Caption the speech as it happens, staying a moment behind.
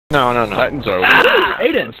No, no, no. Titans are.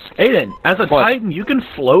 Aiden, as a Titan, you can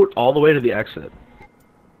float all the way to the exit.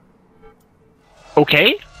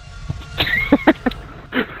 Okay.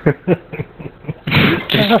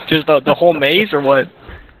 just the whole maze or what?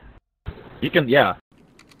 You can, yeah.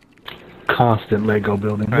 Constant Lego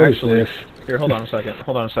building. What Actually, is this? Here, hold on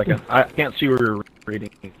a second. I can't see where you're reading.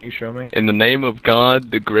 Can you show me? In the name of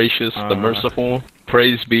God, the gracious, the merciful,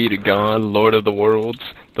 praise be to God, Lord of the worlds,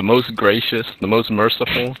 the most gracious, the most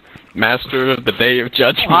merciful, Master of the day of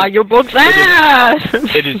judgment. Ah, your book's ass!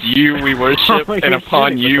 It is you we worship, Oh, and you're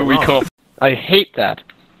upon kidding, you we what's come. I hate that.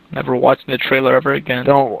 Never watching the trailer ever again.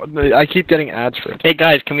 Don't. I keep getting ads for it. Hey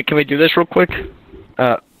guys, can we do this real quick?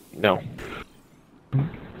 No.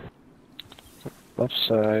 Left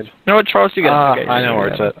side. You know what, Charles? You got. I know where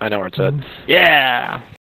it's at. I know where it's at. Yeah.